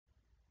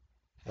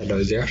Hello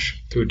there,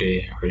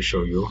 today I will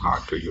show you how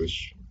to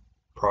use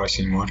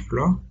Processing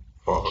Modflow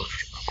for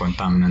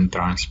contaminant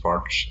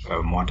transport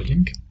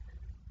modeling.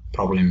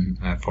 Problem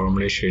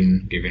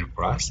formulation given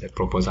for us. A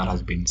proposal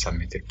has been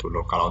submitted to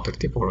local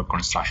authority for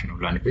construction of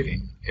landfill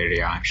in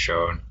area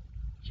shown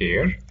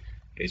here.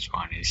 This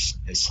one is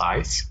a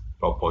site,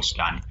 proposed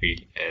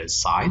landfill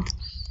site.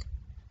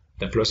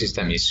 The flow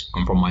system is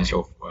comprised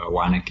of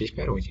one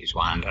aquifer, which is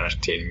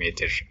 110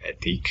 meters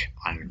thick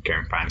and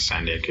confined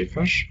sand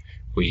aquifer,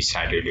 with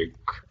hydraulic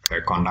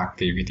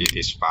conductivity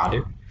this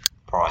value,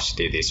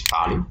 porosity this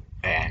value,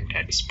 and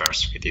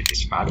dispersivity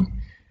this value.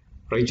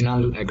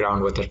 Regional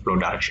groundwater flow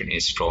direction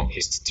is from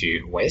east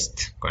to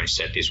west.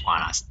 Consider this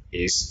one as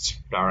east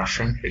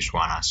direction, this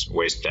one as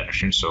west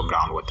direction. So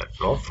groundwater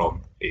flow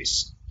from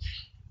this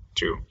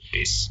to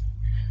this.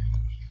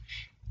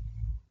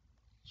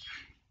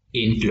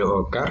 Inflow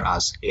occur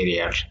as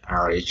aerial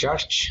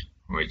recharge,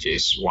 which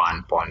is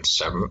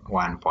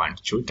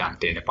 1.2 times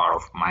 10 to the power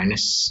of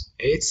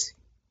 -8.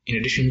 In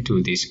addition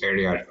to this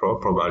aerial flow,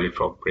 probably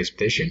from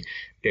precipitation,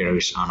 there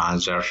is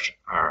another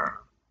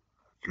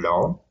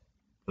flow,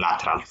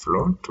 lateral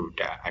flow to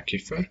the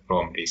aquifer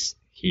from this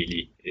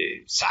hilly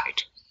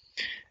side,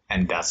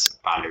 and that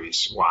value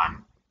is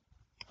 1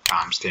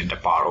 times 10 to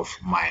the power of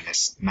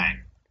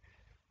 -9.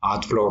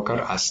 Outflow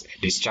occur as a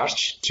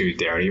discharge to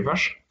the river,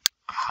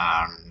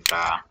 and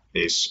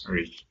this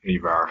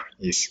river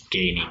is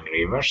gaining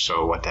river,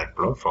 so water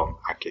flow from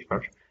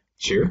aquifer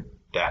to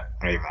the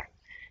river.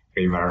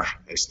 River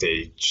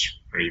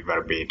stage,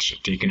 river bed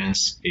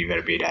thickness,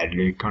 river bed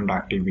hydraulic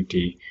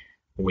conductivity,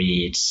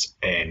 widths,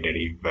 and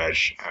river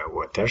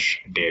water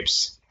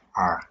depths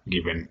are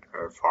given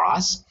for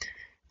us.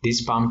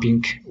 This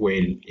pumping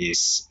well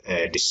is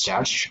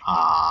discharged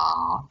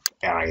at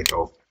a rate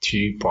of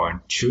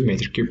 2.2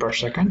 meters cubed per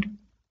second,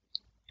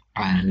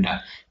 and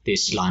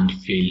this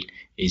landfill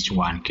is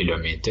 1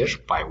 kilometer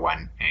by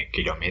 1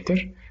 kilometer,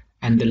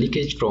 and the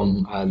leakage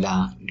from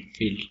the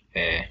field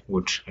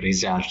would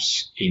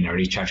result in a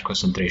recharge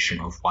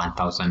concentration of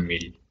 1000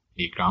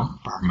 milligram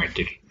per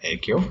meter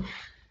cube.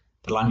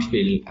 The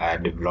landfill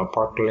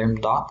developer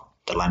claimed that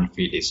the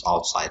landfill is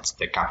outside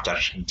the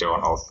capture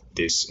zone of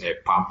this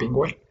pumping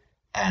well,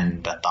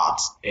 and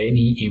that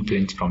any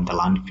influence from the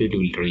landfill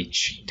will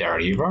reach the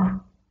river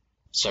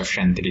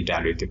sufficiently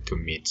diluted to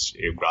meet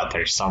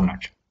regulatory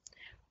standard.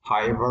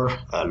 However,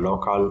 a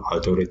local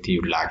authority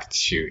would like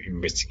to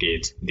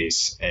investigate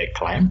this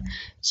claim,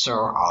 so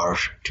our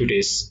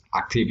today's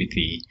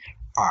activity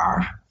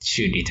are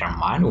to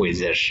determine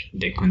whether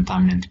the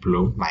contaminant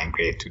plume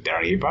migrate to the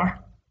river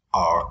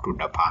or to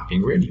the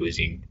pumping well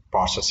using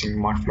processing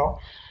Modflow,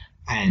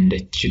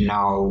 and to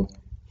know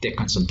the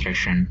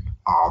concentration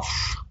of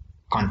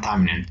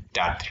contaminant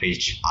that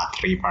reach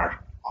at river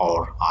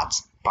or at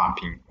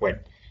pumping well.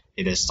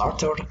 Let us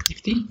start our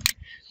activity.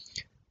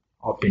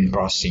 Open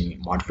Processing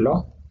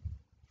Modflow,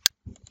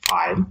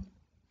 File,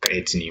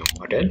 create new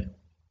model,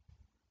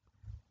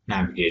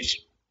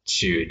 navigate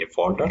to the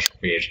folder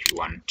where you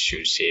want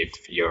to save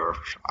your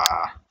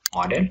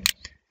model,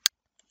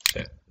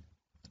 so,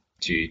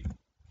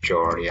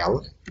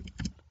 tutorial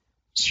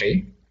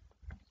 3,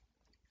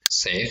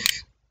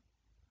 save,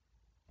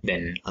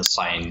 then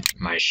assign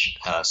mesh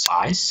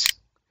size.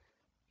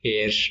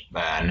 Here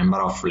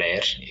number of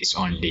layers is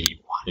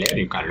only one layer.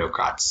 You can look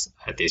at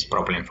this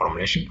problem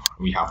formulation.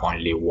 We have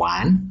only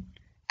one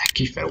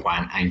aquifer,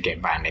 one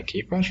uncombined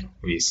aquifer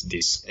with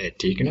this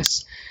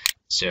thickness,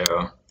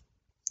 so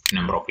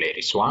number of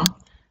layers is 1.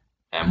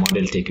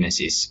 Model thickness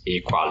is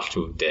equal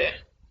to the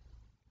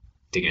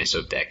thickness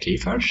of the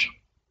aquifer,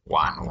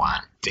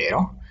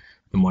 110.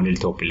 The model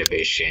top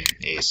elevation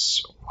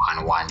is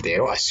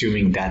 110,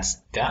 assuming that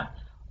the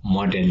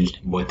model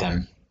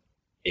bottom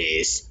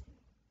is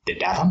the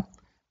datum,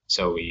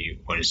 so we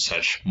will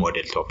search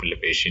model top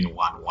elevation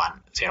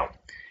 110.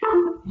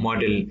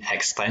 Model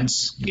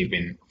extents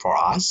given for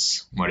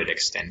us. Model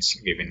extents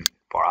given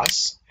for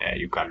us.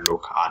 You can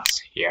look at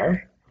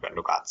here. You can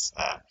look at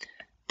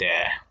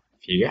the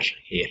figure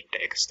here.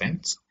 The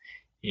extent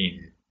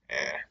in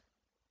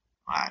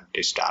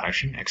this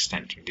direction.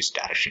 Extent in this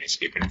direction is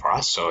given for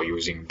us. So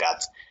using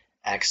that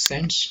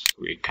extent,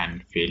 we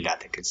can fill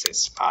that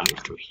excess value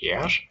to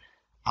here,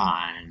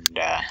 and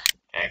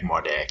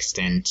model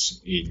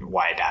extends in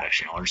y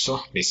direction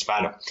also this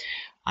value.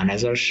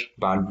 Another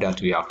value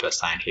that we have to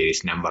assign here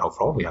is number of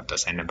row. We have to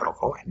assign number of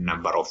row and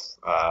number of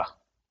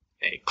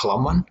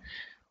column.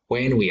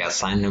 When we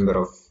assign number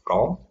of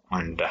row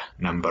and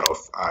number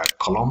of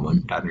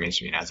column, that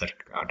means in other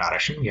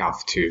direction we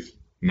have to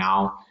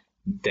now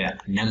the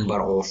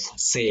number of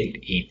cell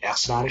in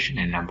x direction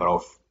and number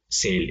of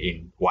cell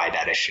in y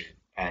direction,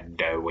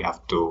 and we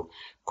have to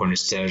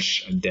consider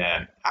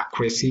the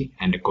accuracy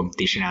and the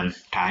computational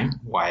time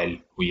while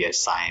we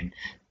assign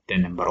the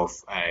number of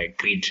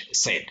grid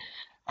cell.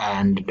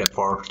 And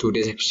for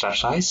today's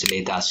exercise,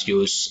 let us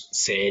use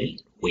cell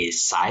with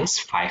size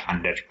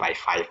 500 by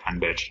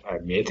 500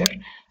 meter,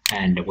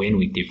 and when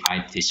we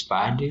divide this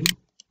value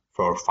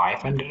for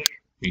 500,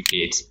 we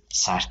get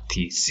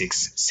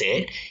 36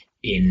 cell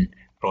in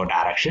row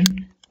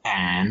direction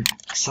and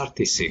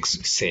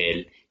 36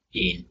 cell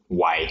in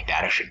Y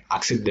direction.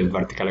 Accept the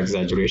vertical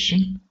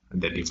exaggeration,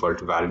 the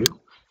default value.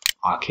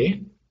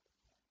 Okay.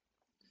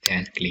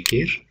 Then click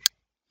here.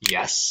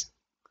 Yes.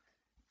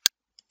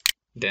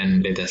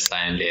 Then let us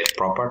assign layer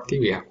property.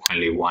 We have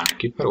only one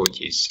keeper,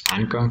 which is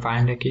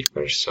unconfined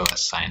keeper. So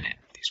assign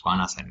this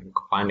one as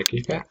unconfined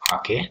keeper.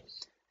 Okay.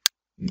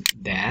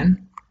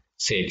 Then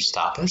cell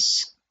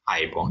status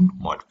I-bond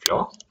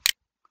Modflow.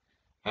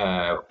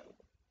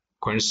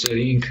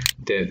 Considering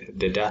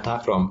the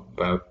data from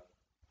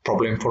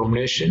problem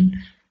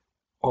formulation,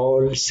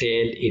 all cell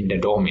in the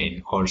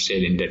domain, all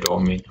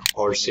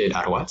cell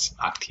are what?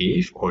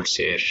 Active, all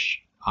cells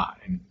are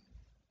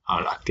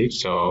active.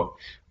 So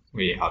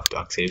we have to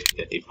accept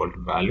the default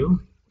value.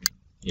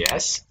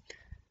 Yes.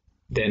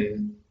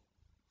 Then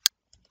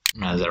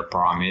another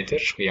parameter,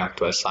 we have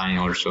to assign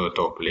also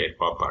top layer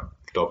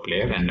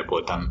and the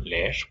bottom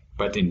layer.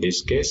 But in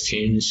this case,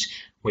 since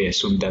we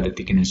assume that the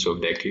thickness of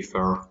the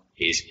aquifer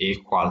is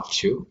equal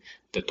to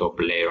the top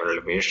layer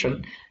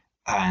elevation,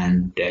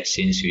 and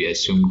since we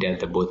assume that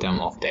the bottom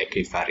of the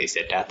aquifer is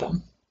a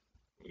datum,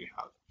 we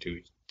have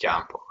to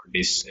jump over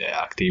this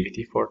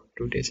activity for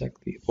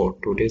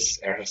today's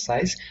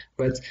exercise.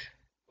 But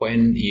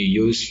when you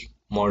use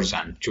more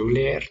than 2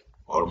 layers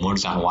or more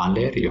than 1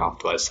 layer, you have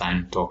to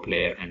assign top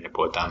layer and the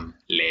bottom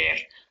layer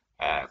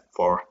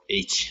for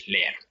each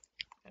layer.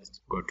 Let's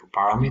go to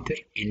parameter,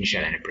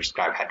 initial and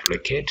prescribed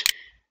hydrolocate.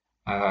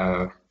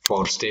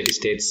 For steady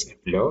state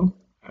flow,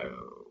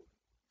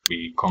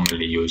 we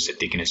commonly use the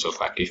thickness of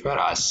aquifer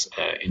as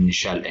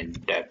initial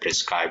and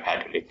prescribed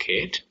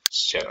hydrolocate.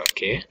 So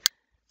okay,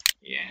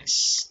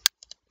 yes.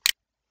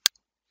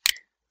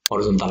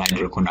 Horizontal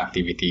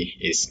hydroconductivity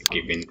is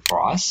given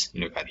for us.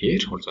 Look at here,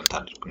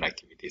 horizontal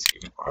hydroconductivity is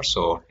given for us.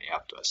 So we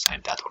have to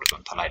assign that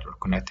horizontal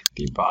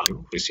hydroconductivity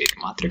value, reset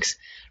matrix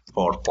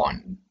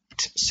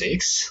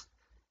 4.6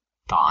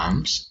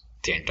 times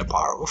 10 to the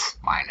power of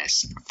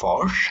minus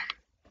 4.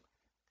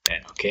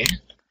 Then okay,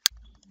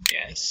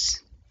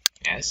 yes.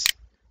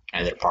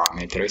 Another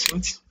parameter is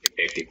what?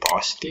 Effective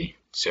porosity.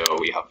 So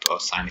we have to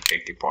assign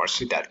effective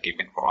porosity that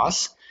given for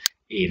us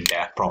in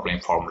the problem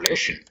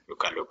formulation. You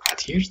can look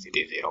at here, it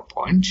is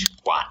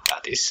 0.1,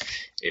 that is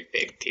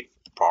effective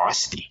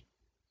porosity.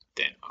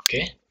 Then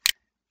okay,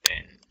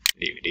 then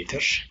leave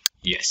editor,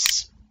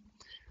 yes.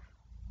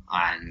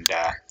 And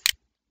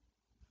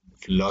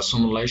flow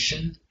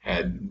simulation,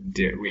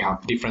 we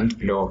have different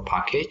flow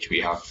package.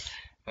 We have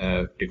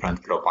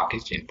different flow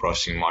package in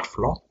processing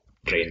Modflow: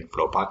 drain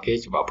flow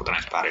package,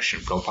 evapotranspiration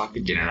flow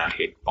package, general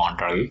heat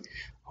boundary,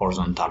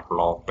 horizontal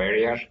flow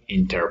barrier,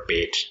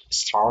 interbed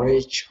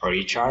storage,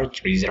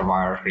 recharge,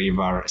 reservoir,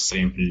 river,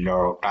 stream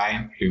flow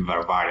time,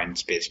 river variant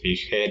specific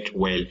head,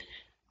 well,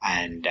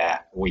 and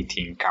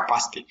wetting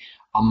capacity.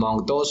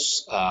 Among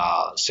those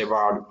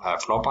several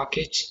flow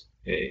packages,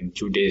 in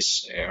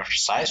today's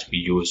exercise, we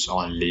use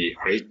only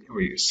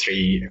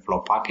 3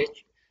 flow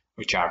packages,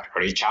 which are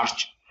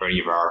recharge,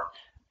 river,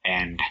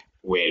 and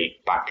well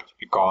package.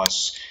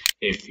 Because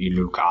if you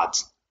look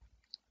at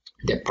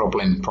the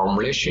problem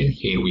formulation,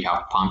 here we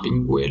have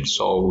pumping well,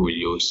 so we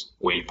will use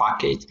well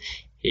package.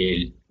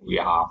 Here we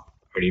have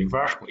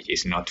river, which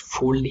is not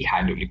fully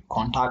hydraulic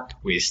contact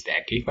with the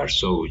aquifer,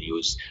 so we'll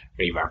use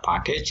river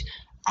package.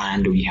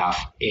 And we have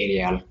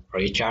aerial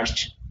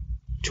recharge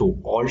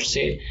to all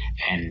cell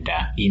and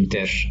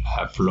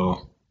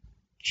interflow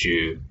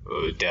to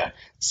the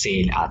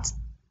cell at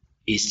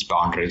east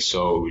boundary,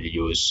 so we'll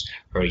use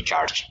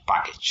recharge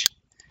package.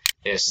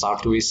 Let's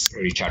start with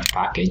recharge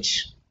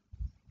package.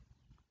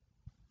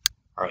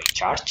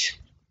 Recharge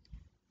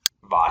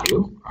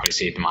value,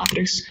 reset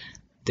matrix.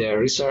 The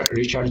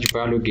recharge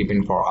value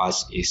given for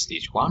us is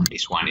this one.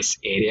 This one is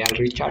aerial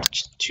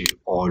recharge to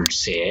all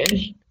cell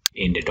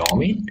in the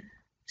domain.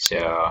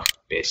 So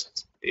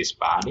paste this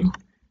value.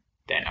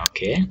 Then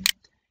okay.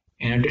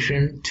 In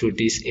addition to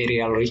this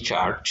aerial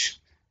recharge,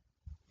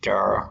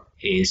 there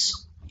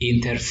is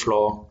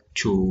interflow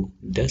to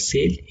the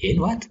cell in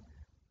what?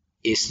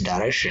 East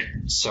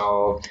direction.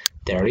 So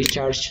the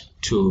recharge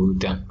to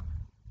the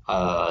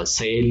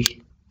cell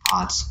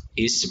at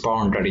east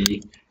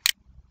boundary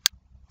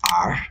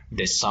are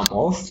the sum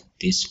of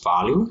this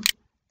value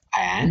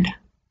and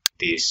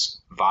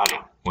this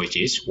value, which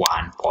is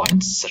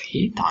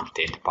 1.3 times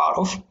 10 to the power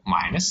of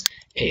minus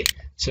 8.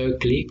 So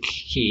click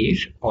here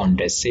on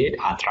the cell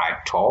at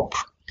right top.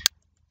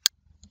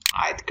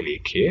 I'd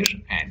click here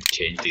and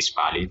change this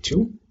value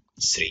to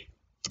 3.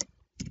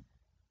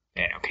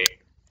 Then okay.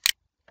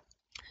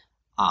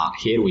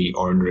 Here we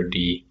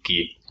already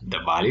give the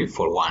value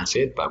for one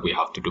cell, but we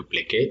have to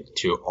duplicate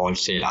to all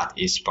cell at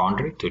east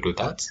boundary. To do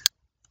that,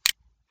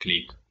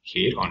 click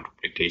here on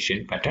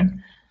duplication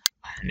button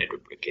and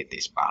duplicate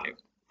this value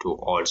to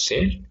all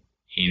cell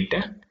in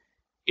the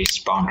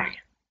east boundary.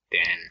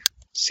 Then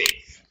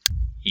save.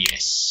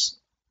 Yes.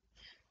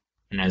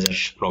 Another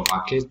flow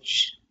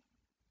package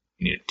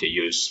we need to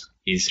use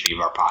is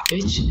river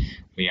package.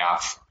 We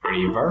have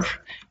river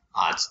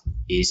at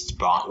west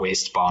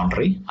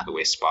boundary,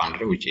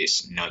 which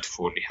is not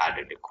fully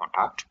hydraulic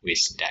contact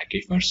with the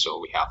aquifer, so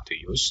we have to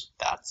use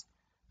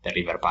the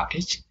river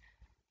package.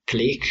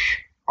 Click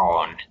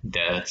on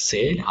the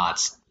cell at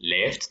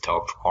left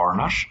top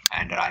corner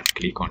and right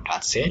click on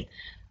that cell,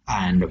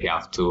 and we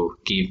have to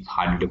give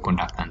hydraulic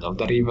conductance of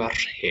the river,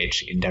 head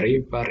in the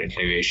river,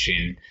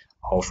 elevation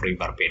of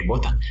riverbed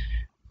bottom.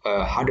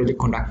 Hydraulic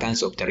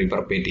conductance of the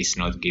riverbed is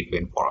not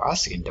given for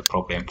us in the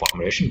problem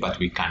formulation, but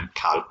we can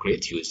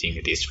calculate using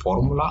this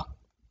formula,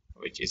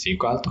 which is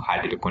equal to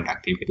hydraulic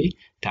conductivity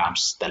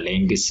times the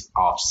length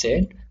of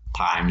cell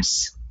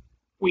times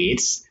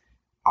width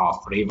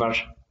of river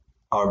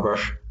over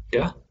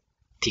the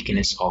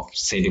thickness of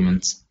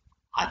sediments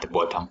at the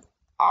bottom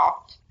of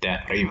the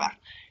river.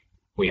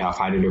 We have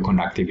hydraulic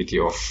conductivity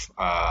of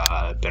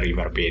the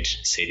riverbed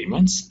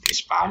sediments,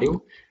 this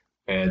value.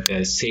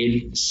 The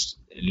cell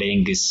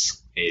length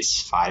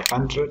is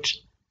 500,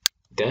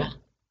 the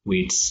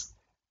width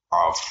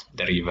of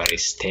the river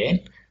is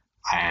 10,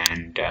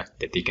 and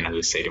the thickness of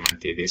the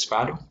sediment is this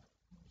value.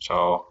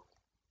 So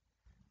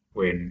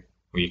when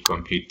we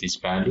compute this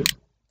value,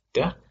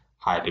 the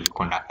hydraulic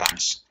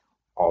conductance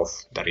of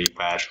the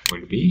river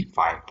will be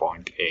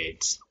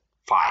 5.85.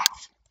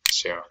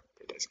 So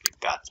let us give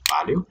that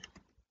value.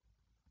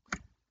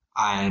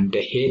 And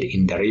the head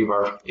in the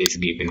river is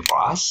given for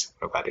us.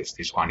 Look at this.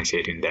 This one is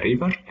head in the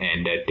river,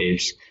 and the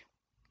depth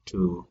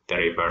to the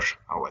river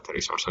water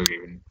is also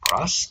given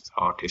for us.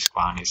 So this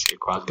one is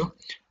equal to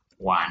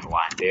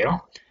 110.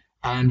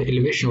 And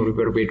elevation of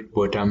riverbed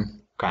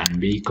bottom can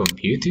be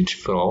computed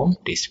from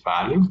this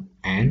value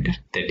and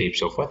the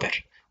depth of water.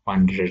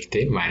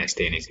 110 minus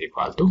 10 is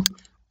equal to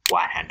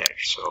 100.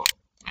 So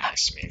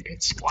let's make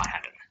it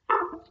 100.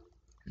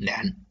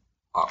 Then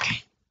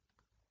okay.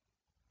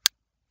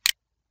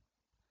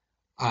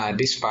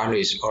 This value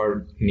is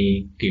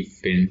only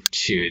given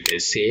to the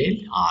cell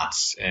at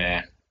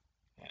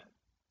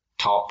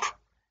top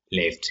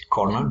left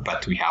corner,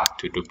 but we have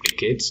to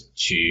duplicate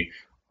to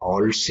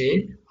all cell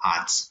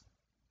at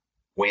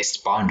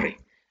west boundary.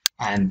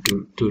 And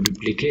to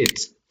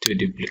duplicate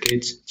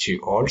to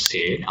all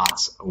cell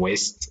at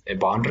west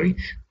boundary,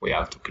 we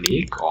have to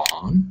click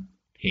on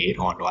here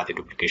on the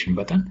duplication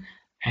button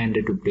and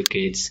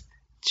duplicate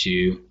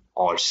to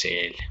all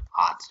cell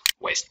at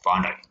west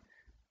boundary.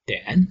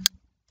 Then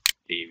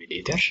leave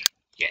it there.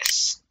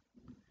 Yes.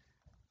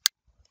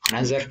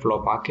 Another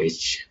flow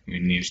package we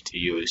need to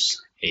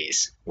use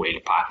is well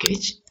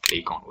package.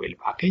 Click on well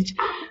package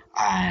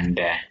and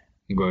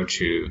go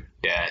to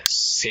the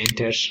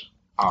center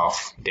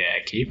of the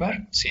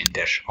aquifer,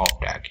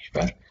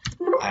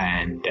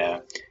 and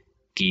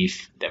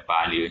give the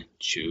value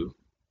to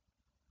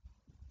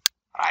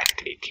right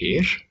click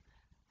here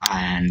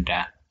and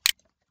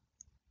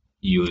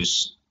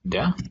use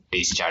the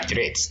discharge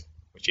rate,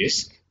 which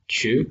is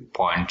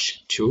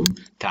 2.2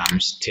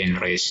 times 10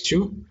 raised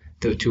to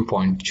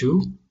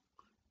 2.2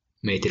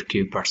 meter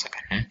cube per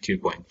second,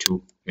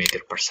 2.2 meter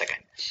per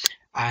second.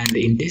 And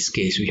in this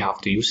case, we have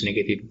to use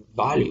negative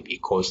value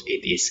because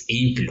it is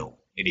inflow.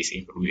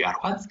 We are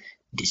what?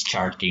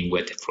 Discharging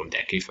water from the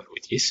aquifer,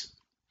 which is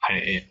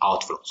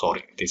outflow.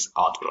 Sorry, it is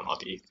outflow,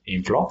 not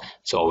inflow.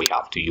 So we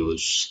have to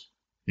use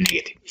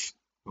negative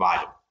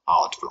value,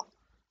 outflow.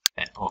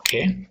 Then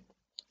okay.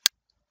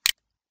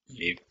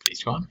 Leave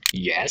this one.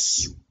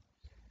 Yes.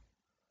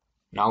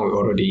 Now we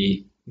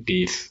already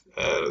give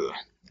the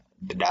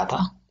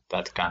data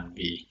that can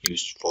be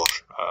used for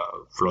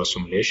flow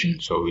simulation,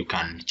 so we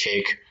can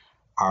check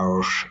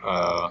our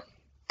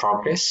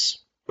progress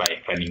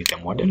by running the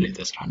model. Let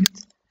us run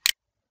it.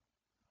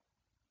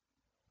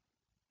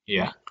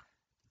 Yeah,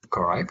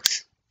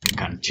 correct. We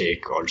can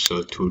check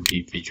also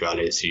 2D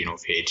visualization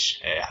of each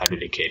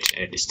hydraulic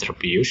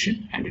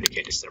distribution.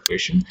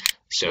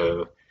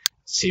 So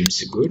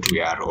seems good.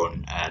 We are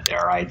on the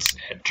right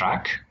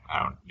track.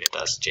 Let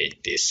us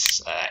change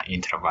this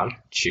interval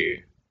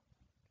to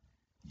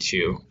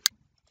 2.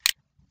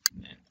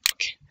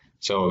 Okay,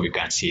 so we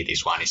can see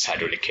this one is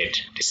hydraulic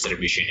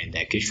distribution in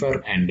the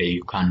aquifer, and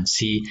you can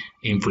see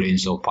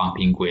influence of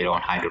pumping well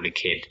on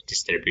hydraulic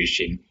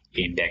distribution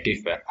in the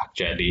aquifer.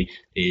 Actually,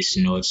 these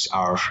nodes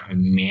are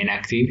main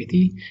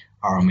activity.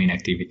 Our main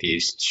activity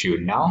is to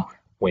know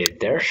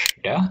whether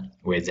the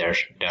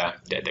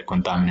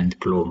contaminant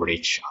plume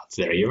reach at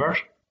the river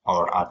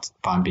or at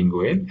pumping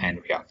well,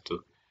 and we have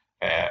to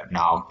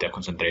now the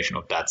concentration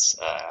of that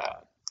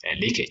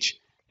leakage.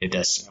 Let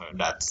us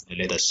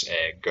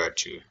go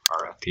to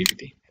our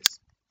activity. Let's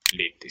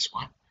leave this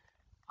one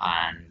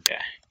and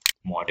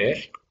model.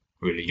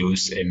 We'll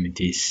use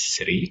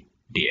MT3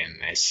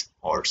 DMS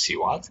or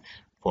CWAT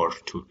for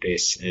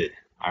today's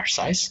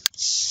exercise.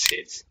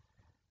 Set.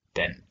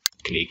 Then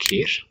click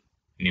here.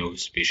 New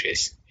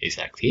species is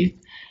active,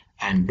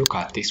 and look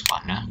at this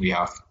one. We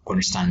have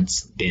constant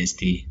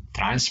density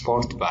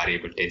transport,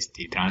 variable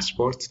density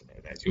transport.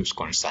 Let's use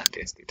constant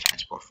density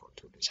transport for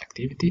today's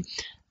activity.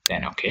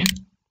 Then okay,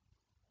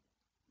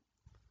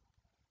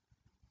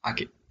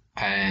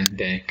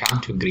 and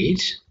come to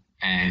grid,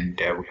 and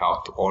we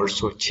have to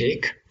also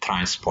check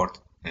transport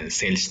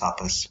cell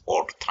status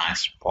or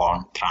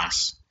transport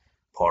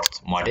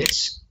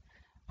models.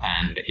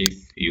 And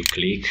if you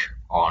click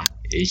on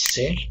each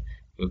cell,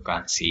 you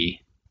can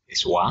see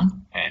this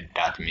one, and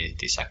that means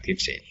this active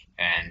cell.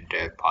 And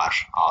per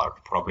our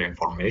problem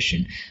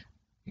information,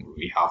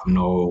 we have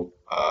no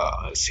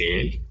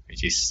cell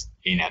which is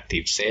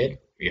inactive cell.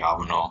 We have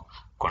no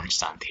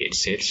constant head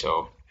cell,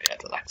 so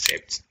let us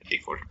accept the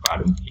default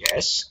value,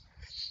 yes.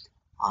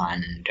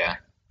 And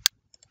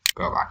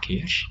go back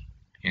here.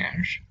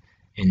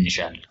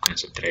 Initial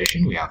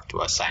concentration, we have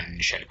to assign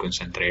initial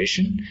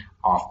concentration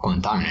of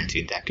contaminants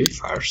in the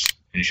aquifers.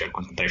 Initial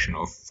concentration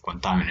of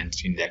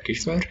contaminants in the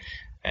aquifer.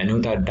 I know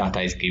that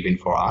data is given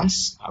for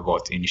us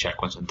about initial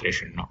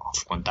concentration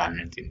of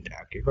contaminants in the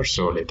aquifer,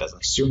 so let us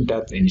assume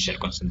that the initial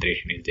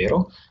concentration is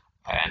 0,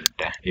 and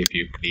if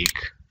you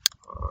click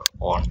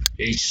on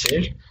each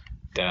cell,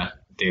 the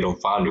 0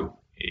 value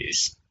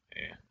is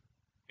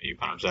you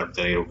can observe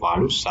the 0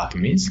 values. That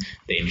means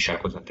the initial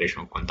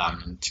concentration of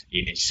contaminant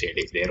in each cell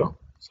is 0.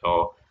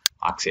 So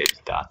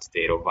accept that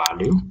 0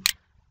 value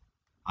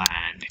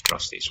and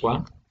cross this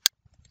one.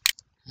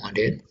 And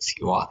then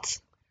see what?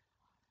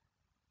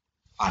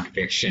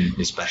 Advection,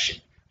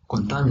 dispersion.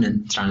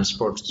 Contaminant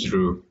transport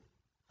through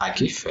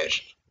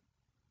aquifer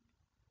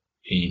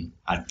in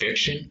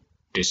advection,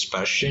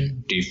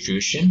 dispersion,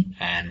 diffusion,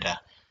 and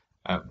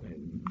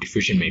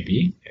diffusion may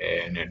be,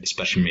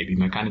 dispersion may be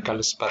mechanical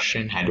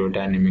dispersion,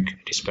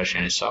 hydrodynamic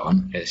dispersion, and so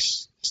on.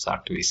 Let's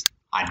start with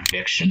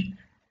advection.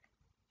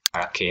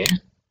 Okay.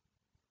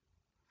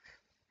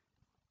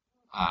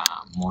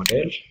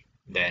 Model,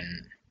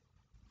 then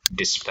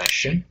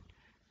dispersion.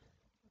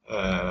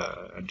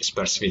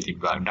 Dispersivity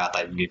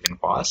data is given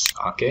for us.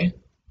 Okay.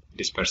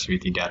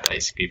 Dispersivity data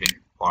is given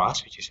for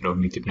us, which is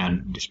longitudinal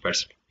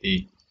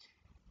dispersivity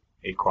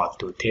equal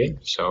to 10.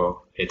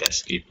 So let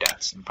us give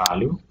that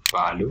value,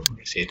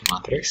 reset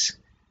matrix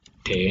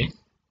 10,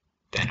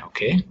 then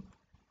okay,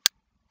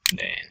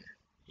 then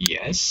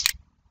yes.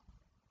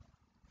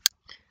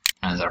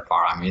 Another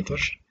parameter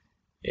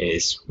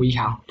is we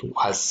have to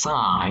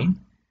assign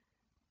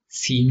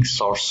sink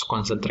source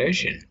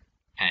concentration,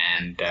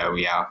 and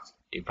we have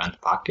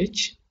different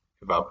package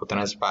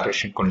evapotranspiration,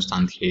 aspiration,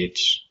 constant heat,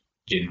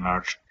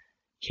 general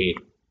heat,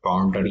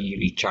 boundary,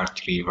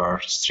 recharge,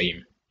 river,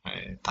 stream,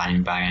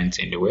 time variance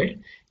in the way.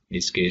 In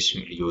this case,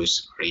 we'll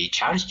use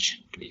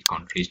recharge. Click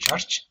on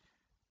recharge,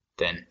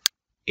 then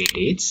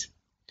edit.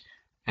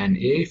 And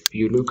if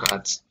you look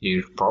at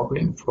your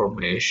problem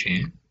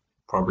formulation,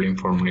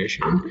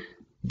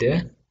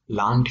 the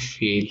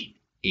landfill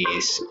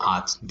is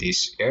at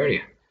this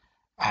area,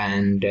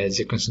 and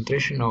the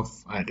concentration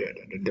of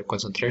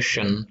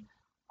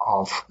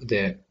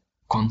the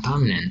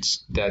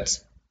contaminants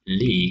that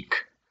leak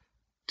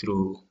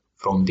through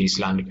from this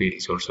landfill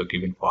is also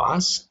given for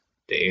us.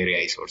 The area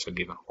is also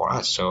given for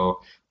us,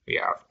 so we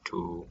have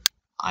to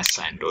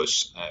assign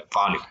those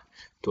value.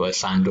 To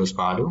assign those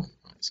value,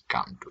 let's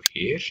come to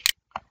here,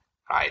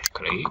 right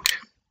click,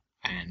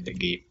 and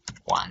give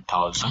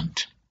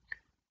 1000.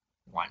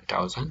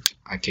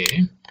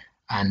 Okay,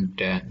 and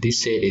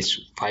this cell is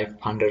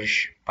 500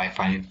 by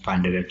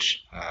 500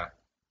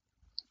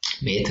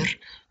 meter,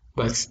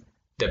 but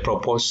the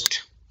proposed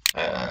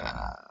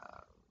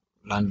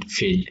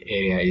landfill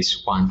area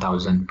is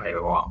 1000 by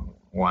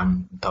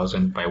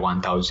 1000 by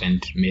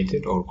 1000 meter,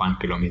 or 1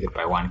 kilometer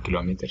by 1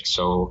 kilometer.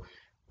 So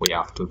we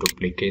have to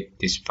duplicate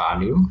this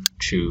value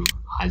to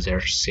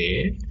other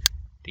cell,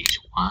 this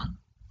one,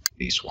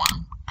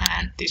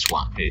 and this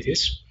one. It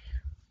is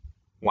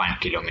 1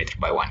 kilometer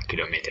by 1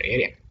 kilometer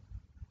area.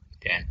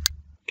 Then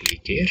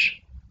click here,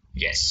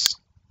 yes,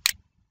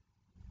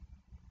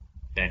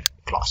 then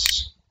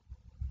close.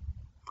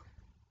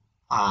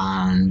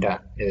 And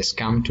let's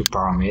come to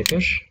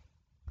parameter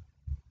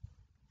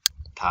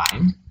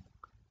time,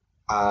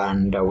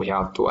 and we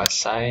have to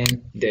assign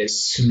the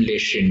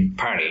simulation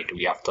period.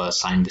 We have to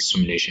assign the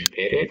simulation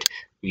period.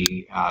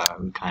 We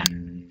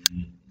can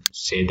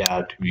say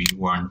that we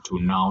want to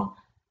know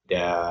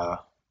the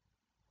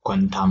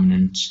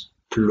contaminant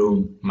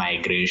plume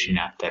migration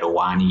after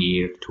 1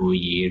 year, 2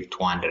 years,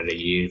 200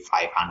 years,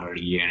 500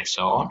 years, and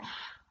so on.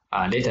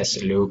 Let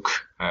us look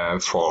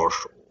for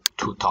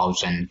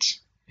 200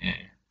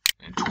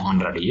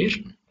 years.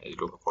 Let's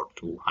look for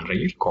 200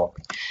 years.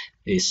 Copy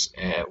this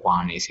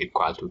one is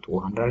equal to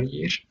 200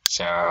 years.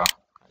 So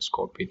let's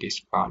copy this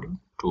value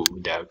to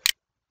the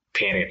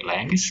period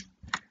length,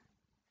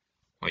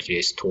 which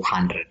is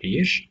 200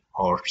 years,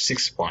 or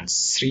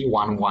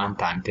 6.311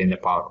 times 10 to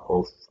the power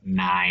of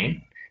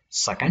 9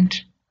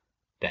 second.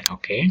 Then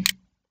okay,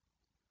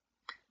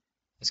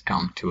 let's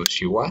come to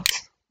see what,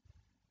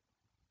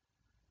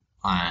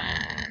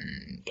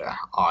 and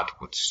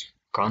output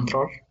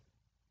control,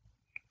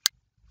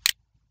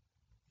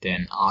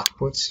 then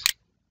output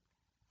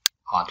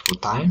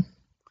time,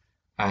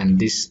 and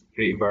this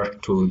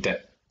revert to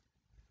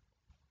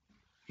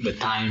the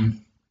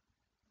time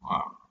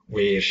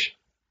where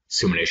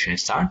simulation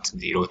starts,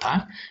 0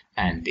 time,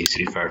 and this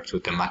refers to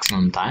the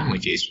maximum time,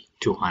 which is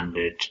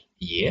 200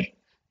 year,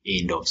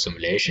 end of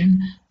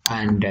simulation.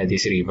 and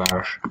this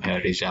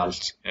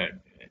result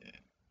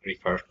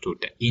refers to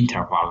the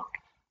interval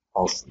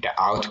of the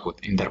output.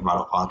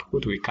 Interval of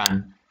output, we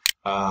can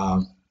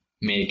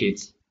make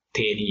it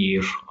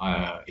 10-year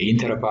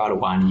interval,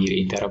 1-year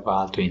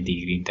interval,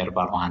 20-year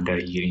interval,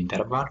 100-year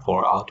interval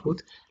for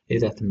output.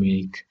 Let us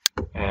make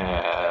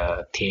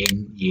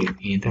 10-year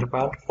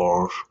interval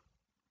for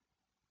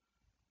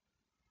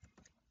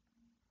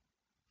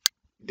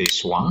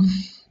this one.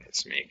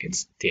 Let's make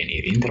it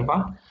 10-year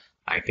interval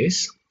like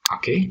this.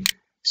 Okay,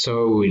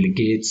 so we'll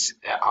get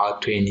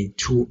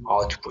 22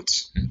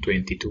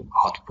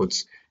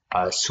 outputs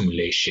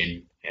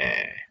simulation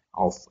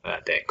of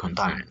the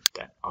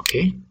contaminant.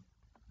 Okay,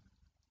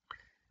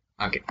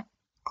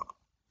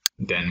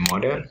 then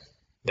model,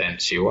 then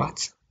see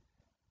what.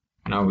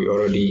 Now we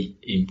already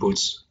input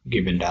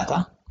given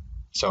data,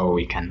 so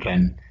we can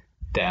run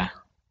the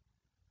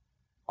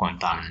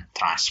contaminant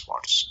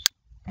transports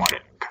model.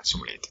 We can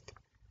simulate it.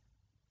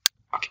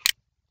 Okay.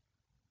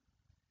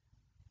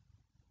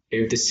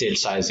 If the cell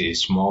size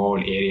is small,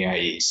 area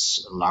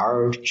is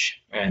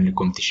large, and the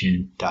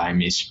completion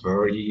time is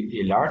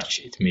very large,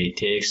 it may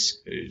take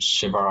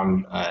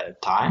several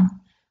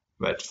time.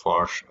 But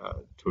for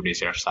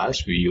today's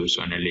exercise, we use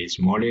only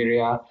small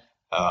area,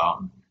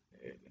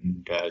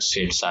 the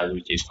cell size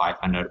which is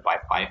 500 by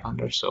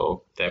 500.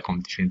 So the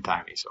completion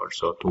time is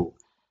also too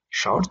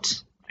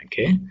short.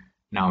 Okay.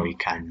 Now we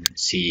can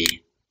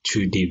see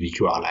 2D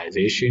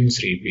visualization,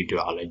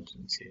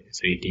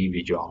 3D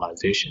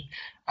visualization,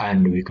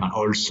 and we can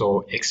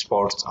also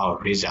export our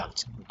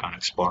results. We can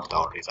export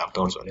our result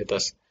also. Let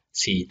us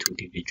see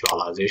 2D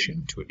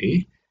visualization.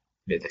 2D.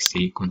 Let us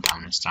see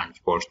contaminant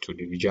transport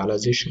 2D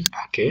visualization.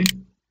 Okay,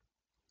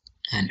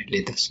 and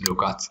let us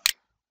look at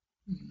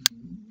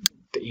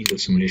the indoor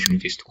simulation,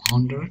 which is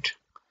 200,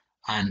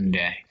 and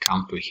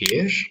come to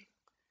here,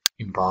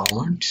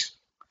 environment,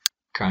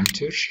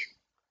 counter.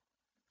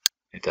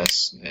 Let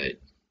us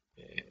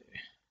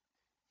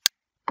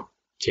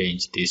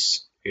change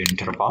this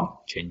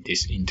interval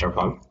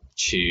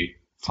to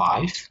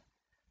 5.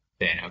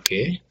 Then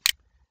okay,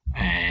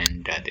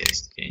 and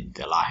let's change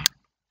the line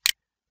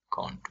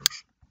contour.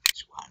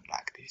 This one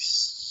like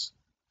this.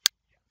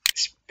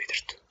 It's better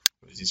to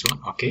use this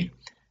one. Okay,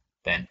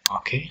 then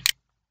okay,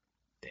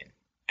 then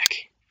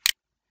okay,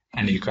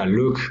 and you can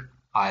look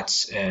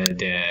at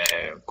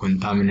the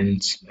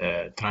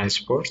contaminant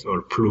transport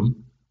or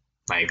plume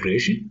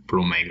migration.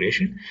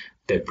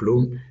 The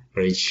plume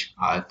reach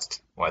at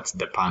what's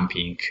the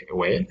pumping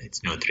well.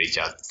 It's not reach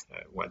at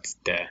what's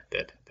the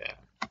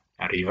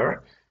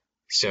river.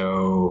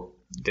 So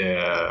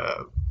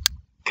the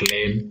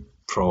claim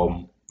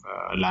from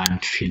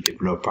landfill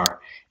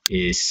developer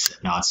is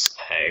not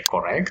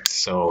correct.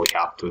 So we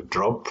have to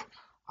drop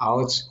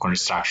out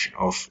construction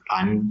of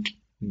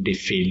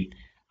landfill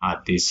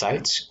at these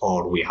sites,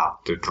 or we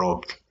have to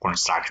drop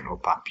construction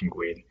of pumping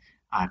well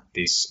at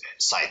these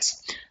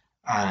sites.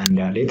 And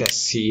let us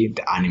see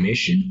the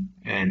animation,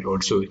 and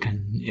also you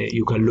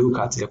can look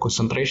at the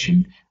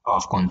concentration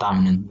of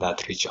contaminant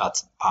that reach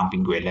at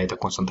pumping well. The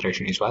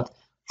concentration is what?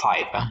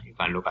 5. You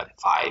can look at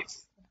 5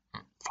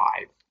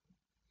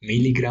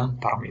 milligram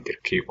per meter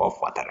cube of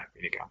water.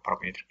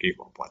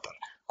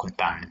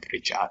 Contaminant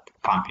reach at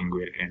pumping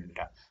well, and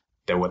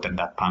the water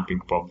that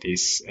pumping from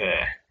this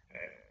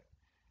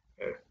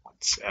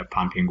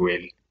pumping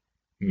well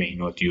may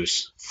not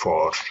use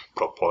for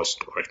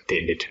proposed or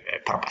intended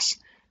purpose.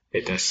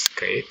 Let us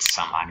create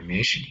some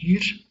animation here.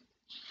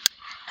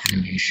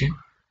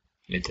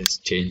 Let us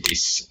change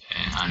this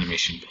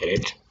animation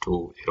period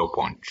to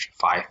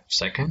 0.5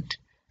 seconds.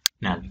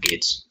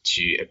 Navigate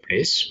to a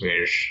place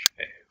where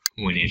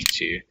we need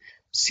to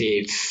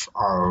save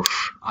our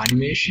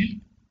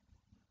animation.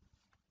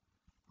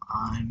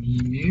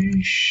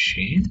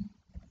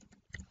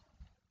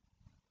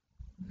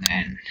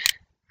 Then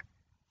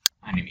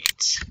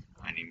animate.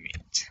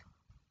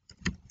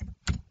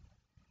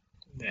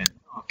 Then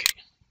okay.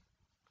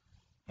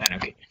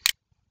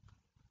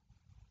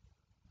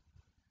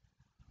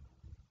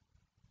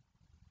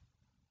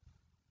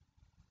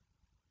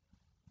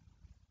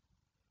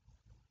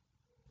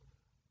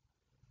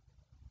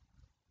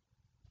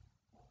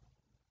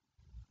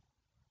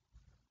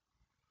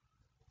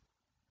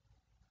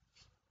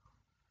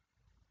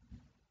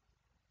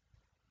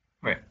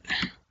 Well,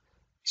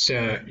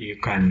 so you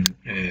can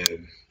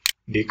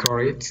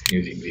decorate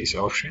using this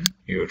option,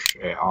 your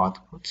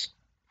output,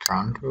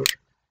 contour,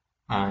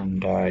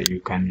 and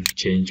you can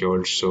change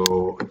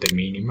also the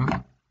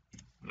minimum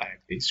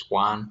like this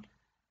one,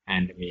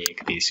 and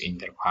make this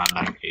interval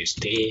like this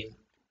 10.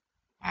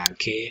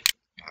 Okay,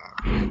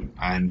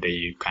 and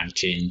you can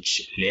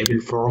change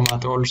label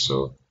format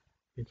also.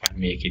 You can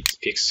make it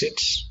fixed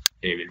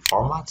label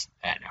format,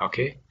 and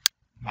okay,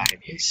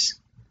 like this.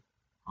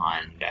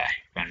 And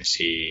you can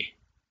see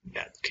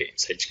that in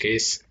such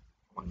case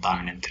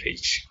contaminant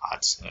reach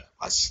as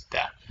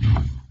the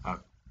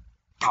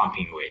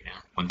pumping well.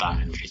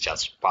 Contaminant reach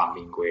as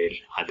pumping well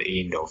at the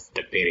end of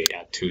the period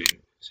at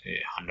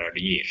 200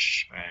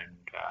 years,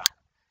 and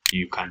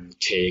you can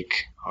check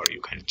or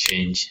you can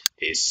change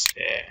this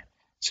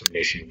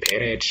simulation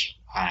period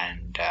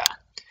and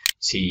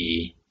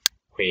see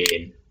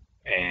when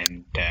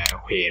and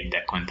where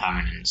the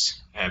contaminants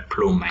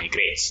plume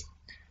migrates.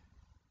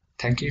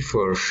 Thank you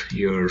for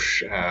your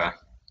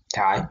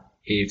time.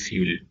 If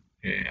you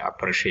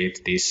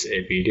appreciate this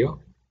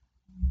video,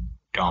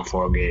 don't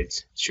forget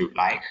to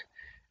like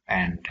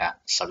and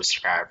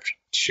subscribe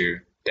to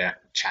the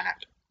channel.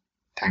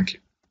 Thank you.